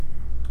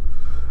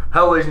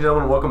Hello, ladies and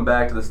gentlemen. Welcome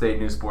back to the State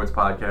News Sports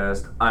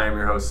Podcast. I am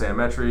your host, Sam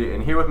Metry,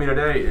 and here with me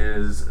today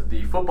is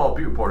the football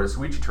beat reporter,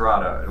 Souichi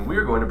Terada, and we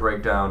are going to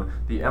break down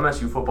the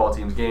MSU football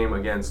team's game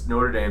against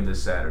Notre Dame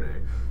this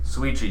Saturday.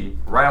 Souichi,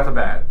 right off the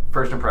bat,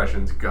 first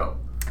impressions, go.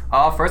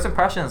 First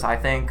impressions, I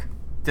think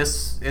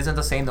this isn't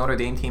the same Notre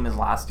Dame team as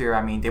last year.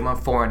 I mean, they went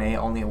 4-8,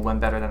 only a win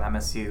better than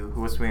MSU,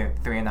 who was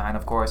 3-9,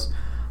 of course.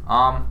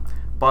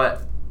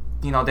 But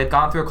they've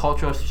gone through a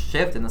cultural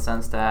shift in the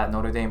sense that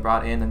Notre Dame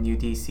brought in a new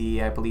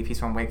DC. I believe he's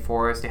from Wake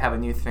Forest. They have a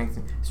new strength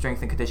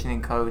and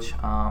conditioning coach,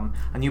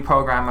 a new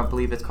program, I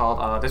believe it's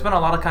called. There's been a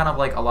lot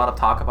of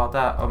talk about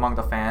that among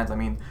the fans. I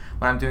mean,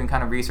 when I'm doing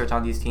kind of research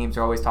on these teams,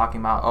 they're always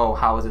talking about,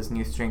 how is this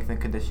new strength and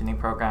conditioning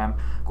program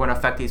going to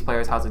affect these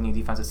players? How's the new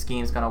defensive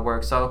scheme going to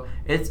work? So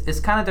it's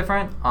kind of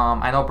different.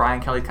 I know Brian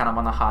Kelly's kind of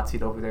on the hot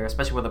seat over there,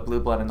 especially with the blue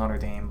blood in Notre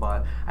Dame,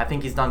 but I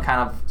think he's done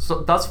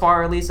thus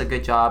far at least, a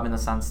good job in the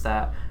sense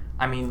that,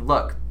 I mean,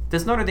 look,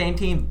 this Notre Dame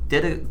team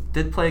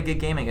did play a good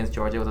game against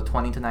Georgia. It was a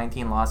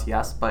 20-19 loss,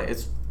 yes, but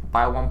it's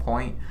by 1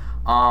 point.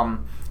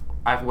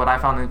 What I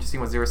found interesting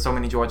was there were so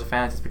many Georgia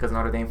fans just because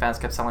Notre Dame fans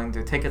kept selling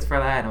their tickets for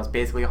that, and it was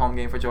basically a home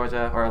game for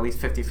Georgia, or at least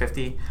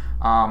 50-50.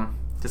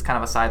 Just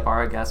kind of a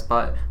sidebar, I guess.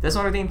 But this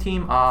Notre Dame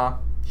team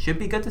should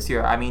be good this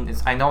year. I mean,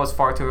 I know it's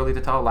far too early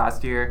to tell.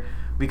 Last year,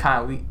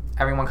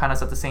 everyone kind of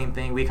said the same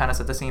thing. We kind of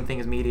said the same thing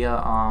as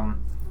media.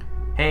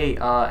 Hey,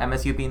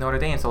 MSU beat Notre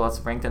Dame, so let's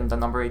rank them the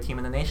number 8 team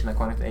in the nation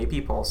according to the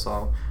AP poll.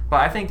 But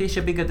I think they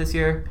should be good this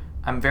year.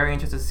 I'm very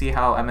interested to see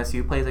how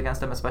MSU plays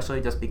against them, especially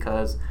just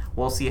because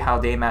we'll see how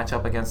they match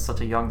up against such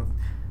a young,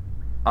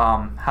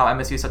 how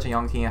MSU is such a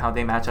young team, how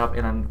they match up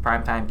in a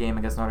primetime game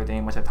against Notre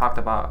Dame, which I talked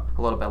about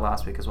a little bit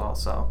last week as well.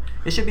 So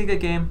it should be a good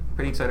game.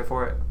 Pretty excited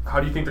for it. How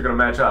do you think they're going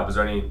to match up? Is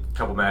there any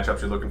couple matchups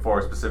you're looking for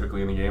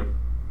specifically in the game?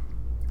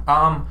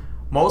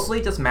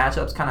 Mostly just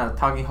matchups, kind of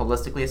talking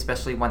holistically,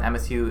 especially when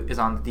MSU is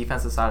on the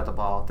defensive side of the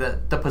ball.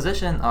 The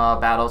position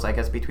battles, I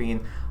guess,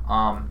 between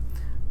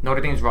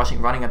Notre Dame's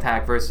running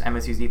attack versus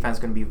MSU's defense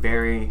is going to be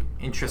very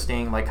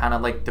interesting, kind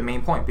of like the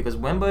main point, because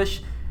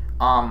Wimbush,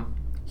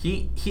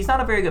 he's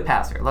not a very good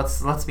passer.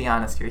 Let's be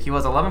honest here. He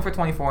was 11 for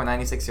 24,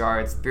 96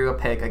 yards, threw a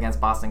pick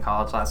against Boston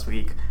College last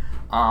week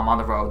on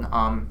the road.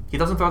 He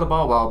doesn't throw the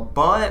ball well,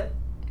 but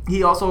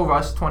he also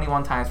rushed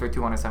 21 times for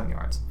 207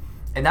 yards.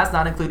 And that's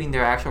not including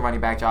their actual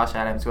running back, Josh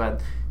Adams, who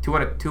had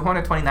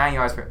 229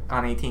 yards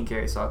on 18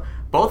 carries. So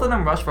both of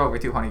them rushed for over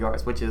 200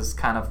 yards, which is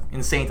kind of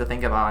insane to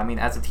think about. I mean,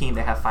 as a team,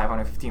 they have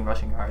 515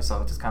 rushing yards. So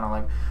it's just kind of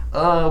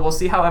like, we'll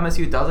see how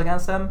MSU does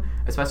against them,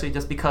 especially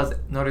just because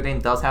Notre Dame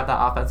does have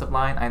that offensive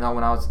line. I know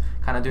when I was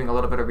kind of doing a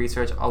little bit of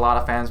research, a lot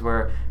of fans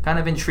were kind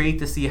of intrigued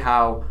to see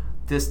how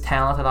this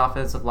talented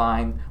offensive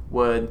line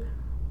would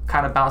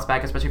kind of bounce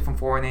back, especially from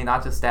 4-8,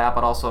 not just that,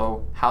 but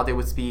also how they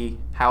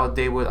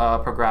would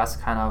progress,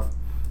 kind of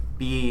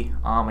be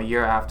a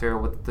year after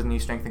with the new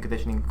strength and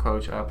conditioning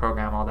coach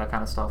program, all that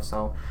kind of stuff.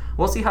 So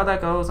we'll see how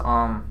that goes.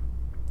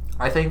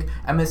 I think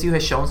MSU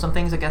has shown some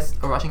things against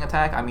a rushing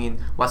attack. I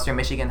mean, Western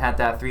Michigan had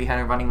that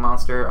 3-headed running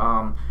monster,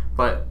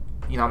 but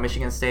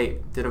Michigan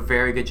State did a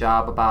very good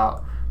job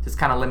about just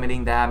kind of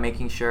limiting that,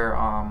 making sure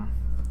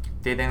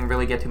they didn't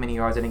really get too many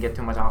yards, they didn't get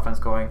too much offense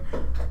going.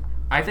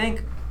 I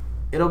think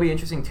it'll be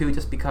interesting too,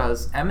 just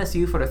because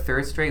MSU for the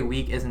third straight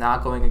week is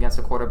not going against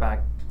a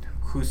quarterback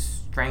whose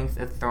strength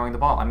is throwing the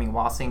ball. I mean,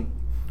 Wassing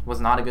was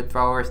not a good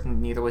thrower,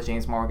 neither was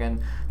James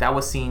Morgan. That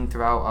was seen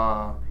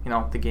throughout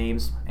the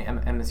games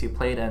MSU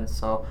played in.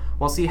 So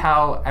we'll see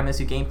how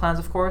MSU game plans,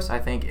 of course. I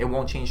think it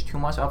won't change too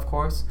much, of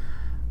course,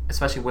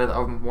 especially with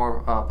more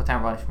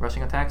potential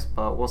rushing attacks,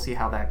 but we'll see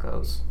how that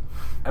goes.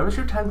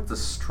 MSU tends to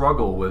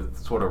struggle with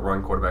sort of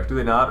run quarterbacks. Do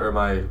they not, or am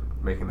I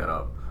making that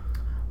up?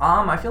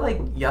 I feel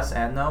like yes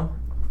and no.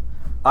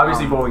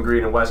 Obviously, Bowling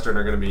Green and Western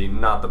are going to be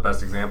not the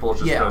best examples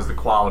just because the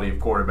quality of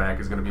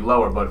quarterback is going to be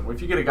lower. But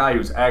if you get a guy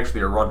who's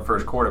actually a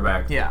run-first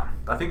quarterback,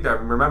 I think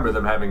that remember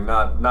them having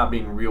not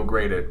being real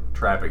great at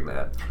trapping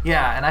that.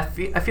 Yeah, and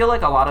I feel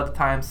like a lot of the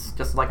times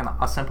just like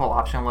a simple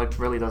option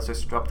really does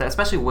disrupt that,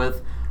 especially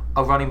with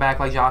a running back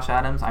like Josh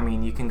Adams. I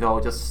mean, you can go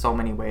just so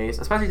many ways,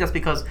 especially just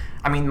because,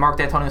 I mean, Mark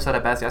D'Antonio said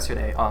it best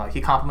yesterday. He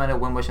complimented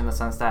Wimbush in the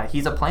sense that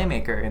he's a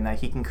playmaker and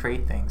that he can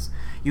create things.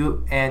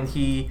 And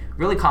he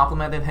really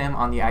complimented him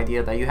on the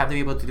idea that you have to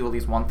be able to do at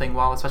least one thing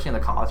well, especially in the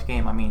college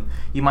game. I mean,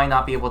 you might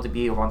not be able to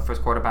be a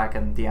run-first quarterback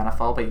in the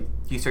NFL, but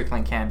you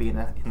certainly can be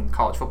in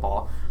college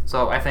football.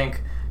 So I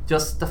think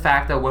just the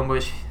fact that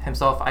Wimbush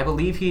himself, I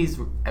believe he's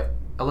a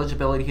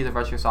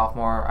redshirt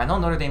sophomore. I know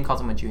Notre Dame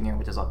calls him a junior,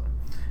 which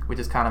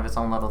is kind of its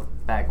own little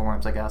bag of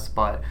worms, I guess.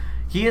 But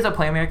he is a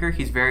playmaker.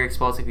 He's very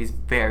explosive. He's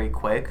very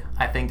quick.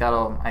 I think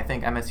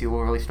MSU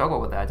will really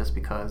struggle with that just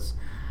because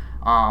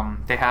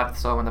they have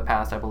so in the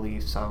past, I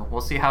believe. So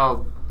we'll see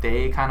how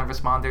they kind of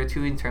respond there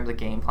too in terms of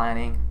game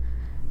planning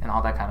and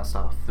all that kind of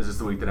stuff. Is this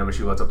the week that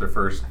MSU lets up their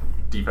first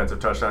defensive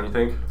touchdown, you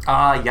think?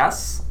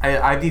 Yes.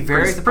 I'd be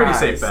very surprised.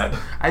 Pretty safe bet.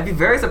 I'd be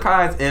very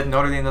surprised if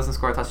Notre Dame doesn't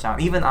score a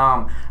touchdown. Even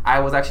I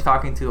was actually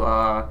talking to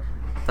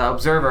the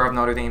Observer of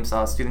Notre Dame's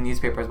student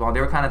newspaper as well. They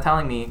were kind of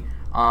telling me,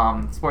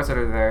 sports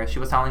editor there, she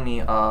was telling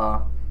me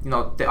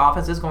the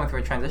offense is going through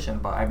a transition,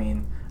 but I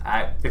mean,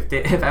 if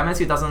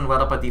MSU doesn't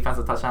let up a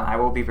defensive touchdown, I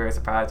will be very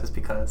surprised just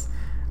because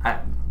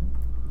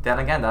then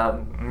again,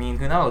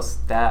 who knows?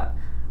 That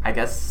I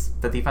guess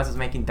the defense is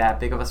making that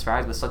big of a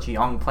stride with such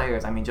young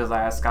players. I mean,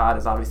 Josiah Scott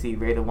is obviously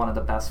rated one of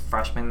the best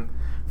freshmen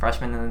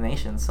in the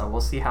nation, so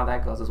we'll see how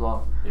that goes as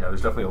well. Yeah,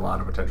 there's definitely a lot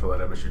of potential at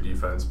MSU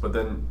defense, but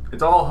then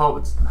it's all hope.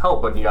 It's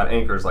help when you got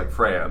anchors like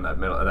Freya in that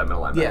middle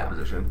linebacker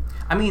position.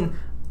 I mean,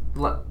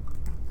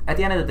 at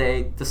the end of the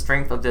day, the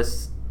strength of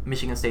this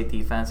Michigan State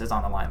defense is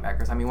on the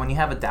linebackers. I mean, when you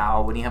have a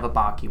Dow, when you have a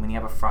Baki, when you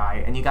have a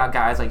Fry, and you got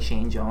guys like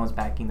Shane Jones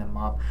backing them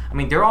up, I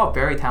mean, they're all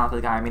very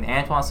talented guys. I mean,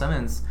 Antoine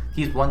Simmons,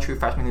 he's one true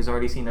freshman who's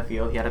already seen the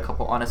field. He had a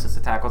couple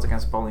unassisted tackles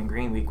against Bowling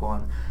Green week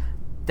 1.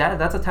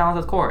 That's a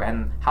talented core,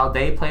 and how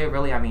they play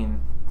really,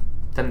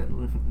 the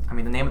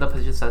name of the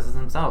position says it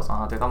themselves.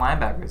 They're the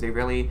linebackers. They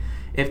really,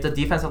 if the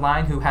defensive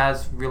line, who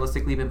has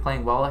realistically been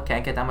playing well,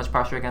 can't get that much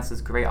pressure against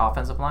this great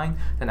offensive line,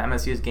 then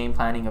MSU's game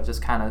planning of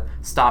just kind of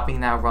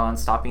stopping that run,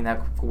 stopping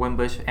that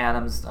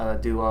Wimbush-Adams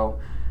duo,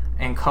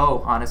 and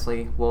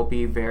honestly, will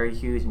be very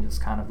huge in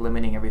just kind of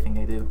limiting everything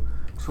they do.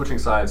 Switching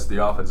sides to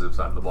the offensive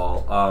side of the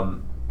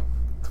ball,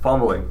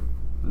 fumbling.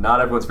 Not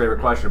everyone's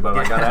favorite question, but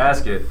I got to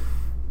ask it.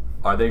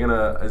 Are they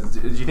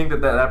do you think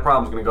that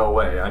problem's going to go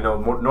away? I know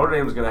Notre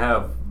Dame's going to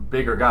have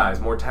bigger guys,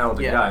 more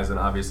talented guys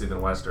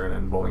than Western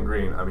and Bowling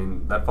Green. I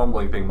mean, that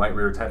fumbling thing might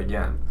rear its head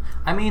again.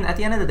 I mean, at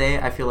the end of the day,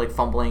 I feel like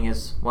fumbling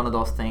is one of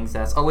those things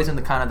that's always in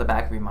the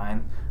back of your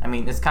mind. I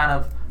mean, it's kind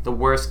of the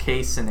worst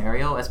case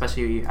scenario,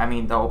 especially,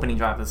 the opening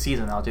drive of the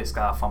season, I'll just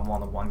got fumble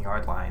on the 1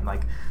 yard line.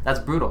 Like, that's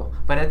brutal.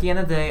 But at the end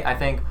of the day, I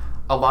think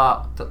the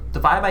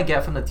vibe I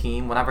get from the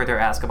team whenever they're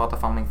asked about the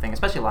fumbling thing,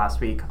 especially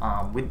last week,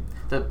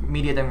 the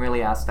media didn't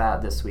really ask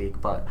that this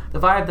week, but the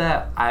vibe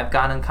that I've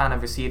gotten kind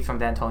of received from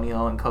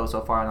D'Antonio and co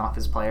so far and off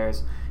his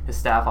players, his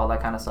staff, all that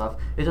kind of stuff,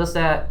 it's just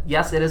that,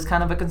 yes, it is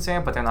kind of a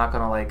concern, but they're not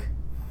going to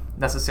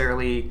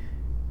necessarily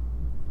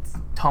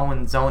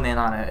zone in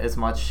on it as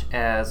much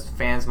as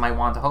fans might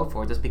want to hope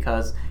for, just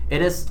because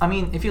it is.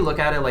 If you look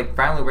at it,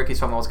 Brian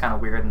Lewerke's fumble was kind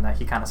of weird in that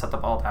he kind of set the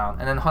ball down,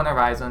 and then Hunter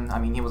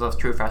Rison, he was a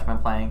true freshman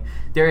playing.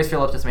 Darius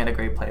Phillips just made a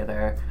great play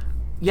there.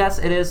 Yes,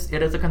 it is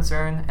a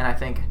concern, and I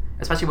think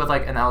especially with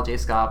an LJ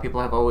Scott,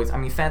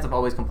 fans have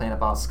always complained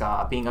about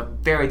Scott being a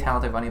very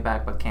talented running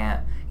back but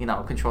can't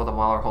control the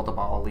ball or hold the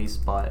ball at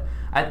least. But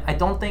I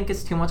don't think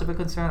it's too much of a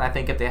concern. I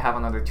think if they have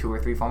another 2 or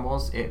 3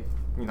 fumbles,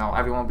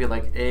 everyone will be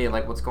like, hey,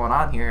 what's going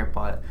on here?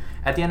 But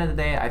at the end of the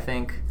day, I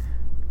think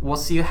we'll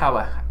see how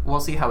it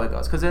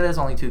goes, because it is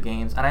only 2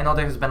 games, and I know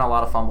there's been a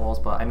lot of fumbles,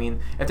 but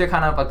if they're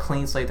kind of a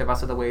clean slate the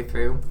rest of the way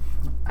through,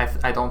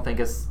 I don't think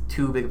it's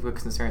too big of a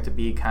concern to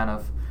be kind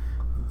of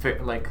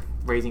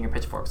raising your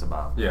pitchforks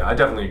about. Yeah, I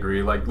definitely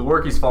agree.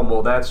 Lewerke's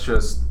fumble, that's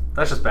just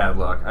bad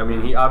luck.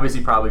 He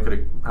obviously probably could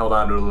have held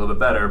on to it a little bit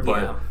better,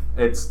 but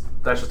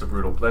that's just a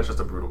brutal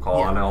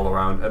call on all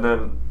around. And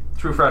then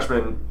true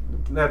freshman,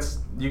 I'm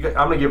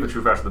gonna give the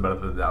true freshman the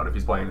benefit of the doubt if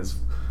he's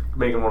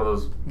making one of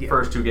those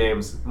first 2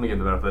 games. I'm gonna give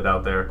him the benefit of the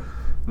doubt there.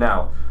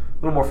 Now, a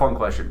little more fun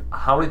question: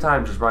 how many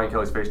times does Brian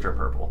Kelly's face turn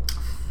purple?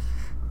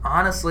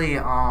 Honestly,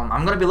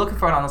 I'm gonna be looking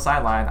for it on the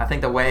sideline. I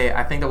think the way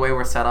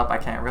we're set up, I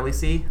can't really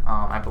see.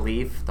 I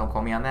believe, don't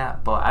quote me on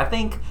that, but I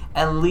think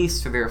at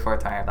least 3 or 4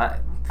 times.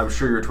 I'm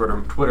sure your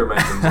Twitter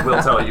mentions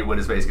will tell you when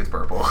his face gets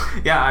purple.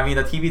 Yeah,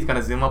 the TV's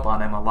gonna zoom up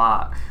on him a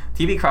lot.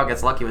 TV crowd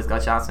gets lucky with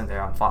Gus Johnson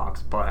there on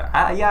Fox, but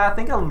I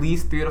think at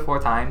least 3 to 4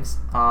 times.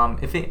 I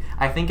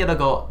think it'll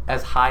go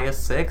as high as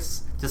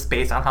 6, just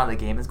based on how the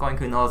game is going.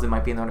 Who knows? It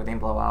might be a Notre Dame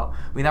blowout.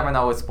 We never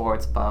know with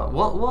sports, but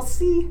we'll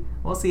see.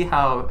 We'll see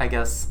how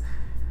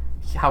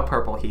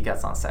purple he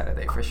gets on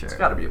Saturday for sure. It's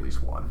got to be at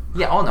least 1.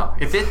 Yeah. Oh no.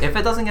 If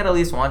it doesn't get at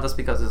least 1, just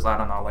because it's, I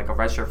don't know, a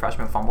redshirt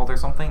freshman fumbled or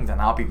something, then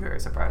I'll be very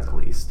surprised at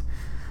least.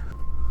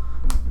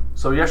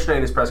 So yesterday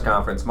in his press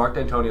conference, Mark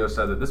D'Antonio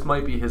said that this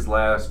might be his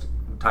last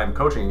time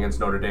coaching against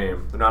Notre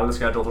Dame. They're not on the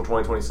schedule until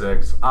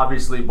 2026.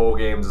 Obviously, bowl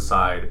games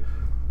aside,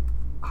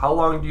 how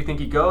long do you think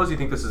he goes? Do you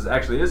think this is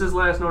his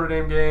last Notre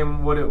Dame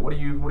game? What do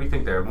you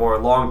think there? More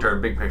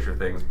long-term, big picture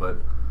things, but.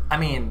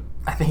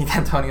 I think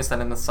D'Antonio said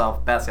it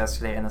himself best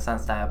yesterday, in the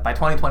sense that by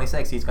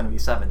 2026 he's going to be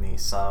 70.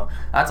 So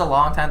that's a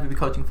long time to be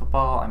coaching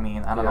football. I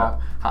don't know.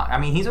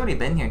 He's already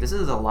been here. This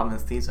is his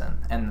 11th season,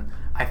 and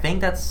I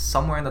think that's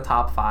somewhere in the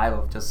top 5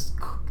 of just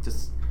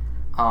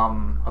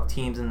of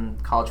teams in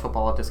college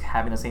football of just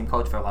having the same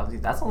coach for 11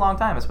 seasons. That's a long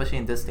time, especially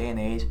in this day and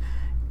age.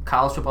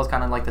 College football is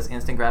kind of like this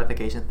instant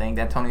gratification thing.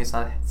 D'Antonio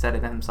said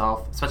it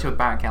himself, especially with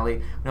Brian Kelly.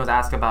 When he was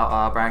asked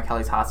about Brian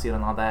Kelly's hot seat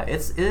and all that,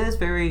 it is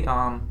very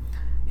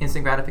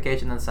instant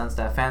gratification in the sense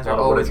that fans are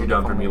always. What have you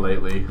done for me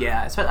lately?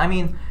 Yeah,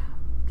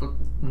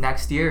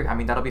 next year,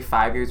 that'll be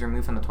 5 years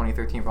removed from the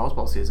 2013 Rose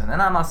Bowl season.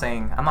 And I'm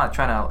not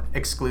trying to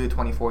exclude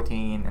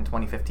 2014 and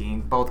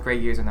 2015, both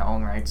great years in their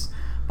own rights.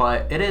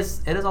 But it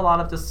is a lot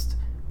of just,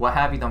 what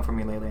have you done for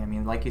me lately?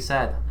 Like you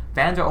said,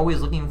 fans are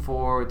always looking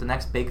for the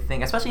next big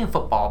thing, especially in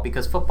football,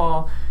 because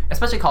football,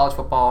 especially college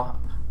football,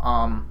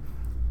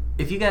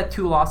 if you get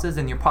 2 losses,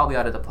 then you're probably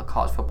out of the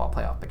college football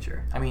playoff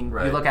picture. I mean,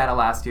 Right. you look at it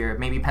last year,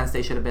 maybe Penn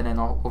State should have been in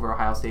over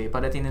Ohio State,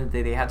 but at the end of the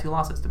day, they had 2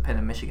 losses to Penn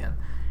and Michigan.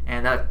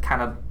 And that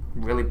kind of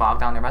really bogged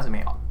down their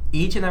resume.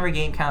 Each and every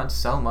game counts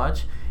so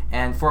much,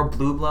 and for a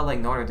blue blood like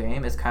Notre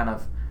Dame, it's kind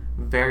of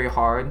very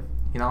hard,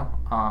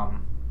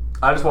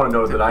 I just want to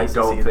note that I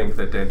don't think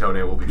that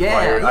D'Antonio will be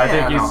fired. I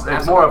think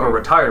it's more of a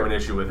retirement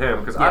issue with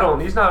him because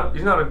he's not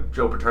a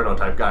Joe Paterno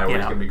type guy where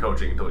he's going to be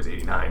coaching until he's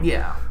 89.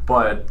 Yeah.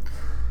 But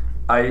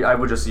I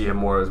would just see him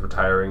more as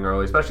retiring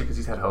early, especially because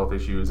he's had health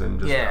issues and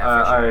just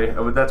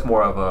that's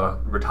more of a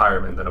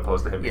retirement than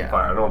opposed to him being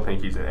fired. I don't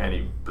think he's in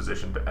any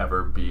position to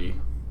ever be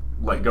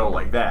let go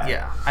like that.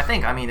 Yeah. I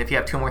think if you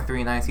have 2 more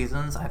 3-9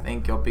 seasons, I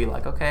think you'll be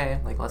like, okay,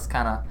 like let's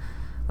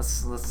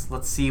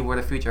see where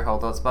the future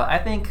holds us. But I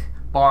think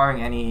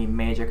barring any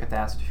major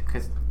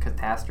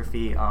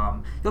catastrophe,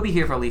 he'll be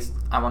here for at least,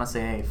 I want to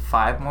say,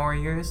 5 more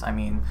years. I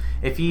mean,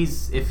 if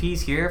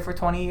he's here for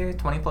 20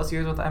 plus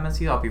years with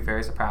MSU, I'll be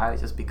very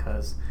surprised just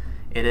because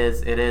it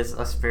is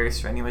a very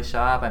strenuous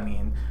job. I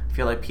mean, I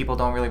feel like people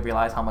don't really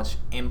realize how much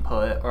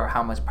input or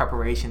how much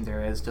preparation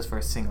there is just for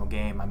a single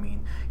game. I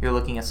mean, you're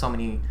looking at so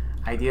many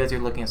ideas,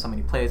 you're looking at so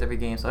many plays every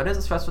game, so it is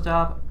a stressful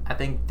job. I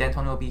think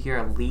D'Antonio will be here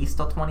at least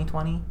till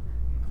 2020.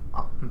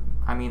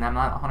 I mean, I'm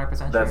not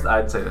 100% sure.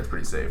 I'd say that's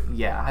pretty safe.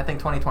 Yeah, I think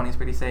 2020 is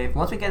pretty safe.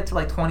 Once we get to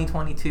like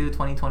 2022,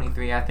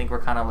 2023, I think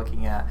we're kind of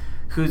looking at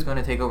who's going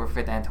to take over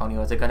for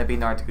D'Antonio. Is it going to be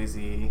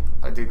Narduzzi?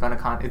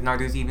 Is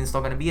Narduzzi even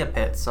still going to be a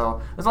Pitt?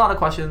 So there's a lot of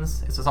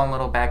questions. It's his own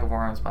little bag of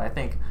worms, but I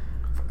think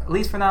at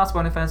least for now,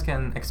 Spartan fans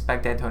can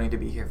expect D'Antonio to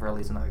be here for at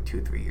least another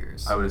 2-3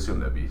 years. I would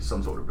assume that'd be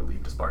some sort of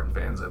relief to Spartan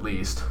fans at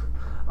least.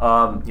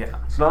 So now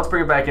let's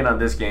bring it back in on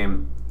this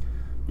game.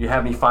 You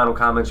have any final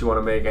comments you want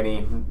to make?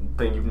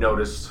 Anything you've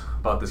noticed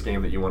about this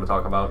game that you want to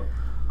talk about?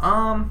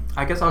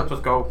 I guess I'll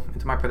just go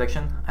into my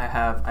prediction. I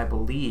have, I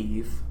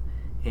believe,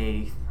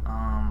 a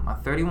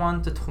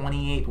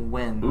 31-28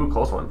 win. Ooh,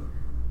 close one.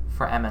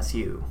 For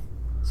MSU.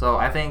 So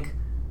I think,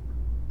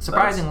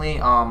 surprisingly,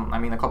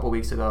 a couple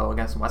weeks ago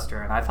against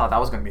Western, I thought that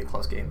was going to be a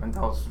close game, and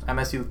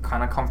MSU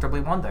kind of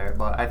comfortably won there.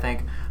 But I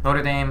think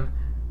Notre Dame,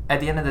 at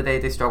the end of the day,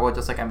 they struggled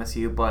just like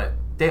MSU, but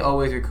they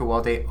always recruit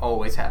well. They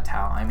always have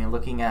talent. I mean,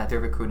 looking at their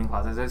recruiting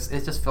classes,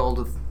 it's just filled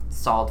with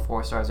solid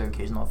 4 stars or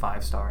occasional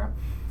 5-star.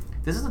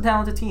 This is a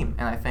talented team,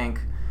 and I think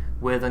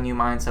with a new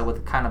mindset,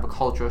 with kind of a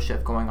cultural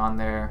shift going on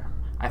there,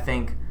 I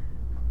think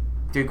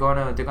they're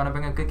gonna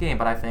bring a good game.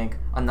 But I think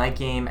a night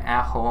game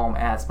at home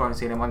at Spartan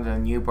Stadium under the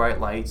new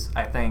bright lights,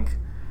 I think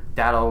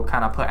that'll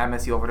kind of put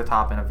MSU over the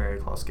top in a very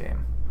close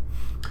game.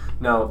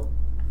 Now,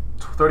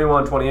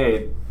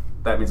 31-28,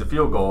 that means a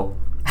field goal.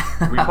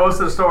 We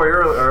posted a story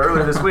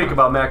earlier this week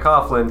about Matt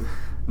Coughlin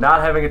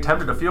not having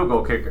attempted a field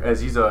goal kick as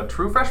he's a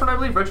true freshman, I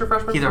believe, redshirt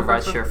freshman. He's a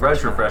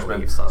redshirt freshman.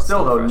 Believe, so.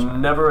 Still though,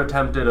 never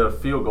attempted a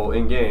field goal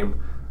in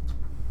game.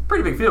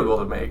 Pretty big field goal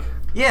to make.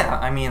 Yeah,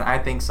 I mean, I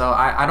think so.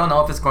 I don't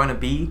know if it's going to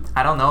be.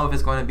 I don't know if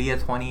it's going to be a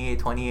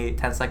 28,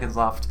 10 seconds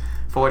left,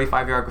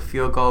 45-yard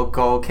field goal.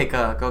 Go kick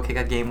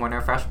a game winner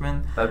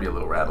freshman. That'd be a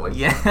little rattling.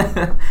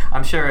 Yeah,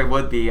 I'm sure it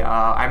would be.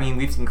 I mean,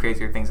 we've seen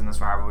crazier things in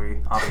this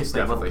rivalry, obviously.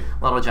 Definitely.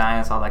 Little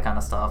Giants, all that kind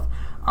of stuff.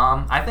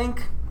 I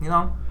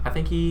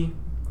think he.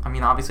 I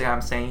mean, obviously,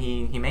 I'm saying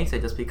he makes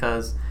it just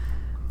because.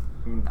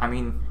 I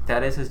mean,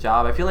 that is his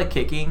job. I feel like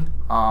kicking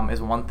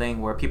is one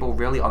thing where people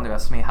really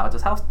underestimate how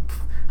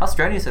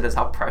strenuous it is,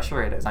 how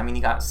pressure it is. I mean,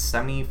 you got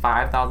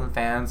 75,000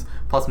 fans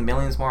plus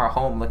millions more at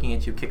home looking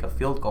at you kick a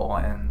field goal,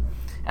 and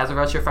as a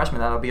redshirt freshman,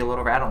 that'll be a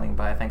little rattling.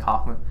 But I think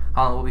Holland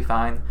will be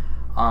fine.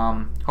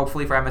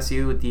 Hopefully for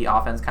MSU, the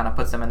offense kind of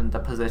puts him in the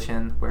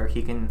position where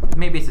he can.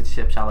 Maybe it's a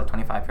chip shot like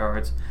 25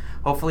 yards.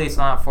 Hopefully it's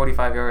not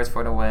 45 yards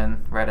for the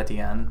win right at the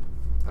end,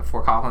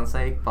 for Coughlin's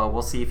sake, but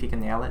we'll see if he can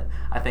nail it.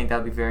 I think that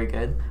would be very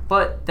good.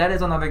 But that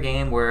is another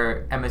game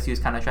where MSU is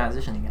kind of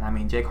transitioning. And I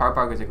mean, Jake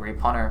Hartbarger is a great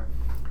punter.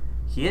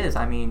 He is.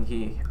 I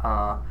mean,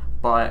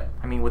 but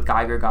I mean, with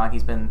Geiger gone,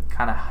 he's been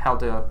kind of held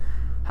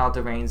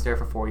the reins there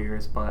for 4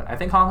 years. But I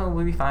think Coughlin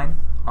will be fine.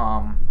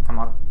 I'm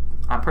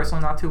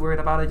personally not too worried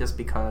about it, just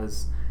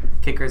because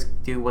kickers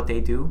do what they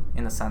do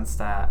in the sense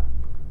that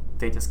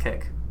they just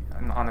kick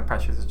under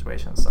pressure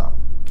situations. So,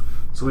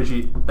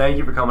 Souichi, thank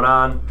you for coming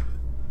on.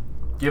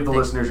 Give the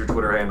listeners your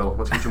Twitter handle.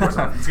 Let's get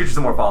you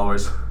some more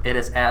followers. It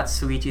is at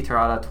Souichi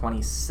Terada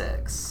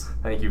 26.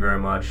 Thank you very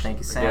much. Thank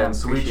you, Sam. Again,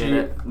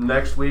 Souichi,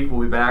 next week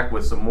we'll be back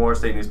with some more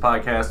State News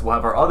podcast. We'll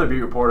have our other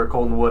beat reporter,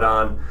 Colton Wood,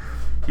 on.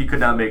 He could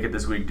not make it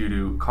this week due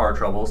to car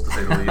troubles, to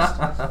say the least.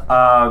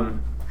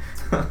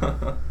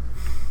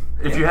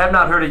 If you have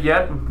not heard it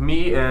yet,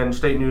 me and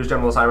State News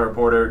General Assignment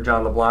reporter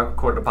John LeBlanc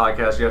recorded a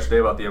podcast yesterday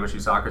about the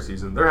MSU soccer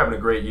season. They're having a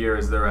great year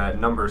as they're at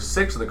number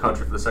 6 in the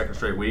country for the second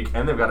straight week,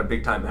 and they've got a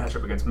big-time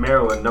matchup against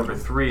Maryland, number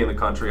 3 in the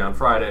country, on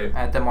Friday.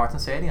 At the Martin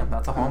Stadium.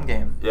 That's a home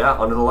game. Yeah,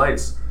 under the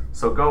lights.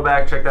 So go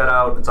back, check that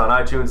out. It's on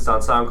iTunes, it's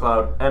on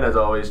SoundCloud, and as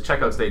always,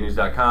 check out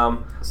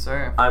statenews.com. Yes,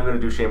 sir. I'm going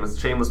to do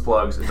shameless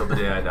plugs until the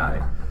day I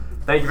die.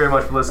 Thank you very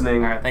much for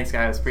listening. All right, thanks,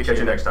 guys. Appreciate it.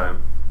 Catch you next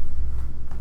time.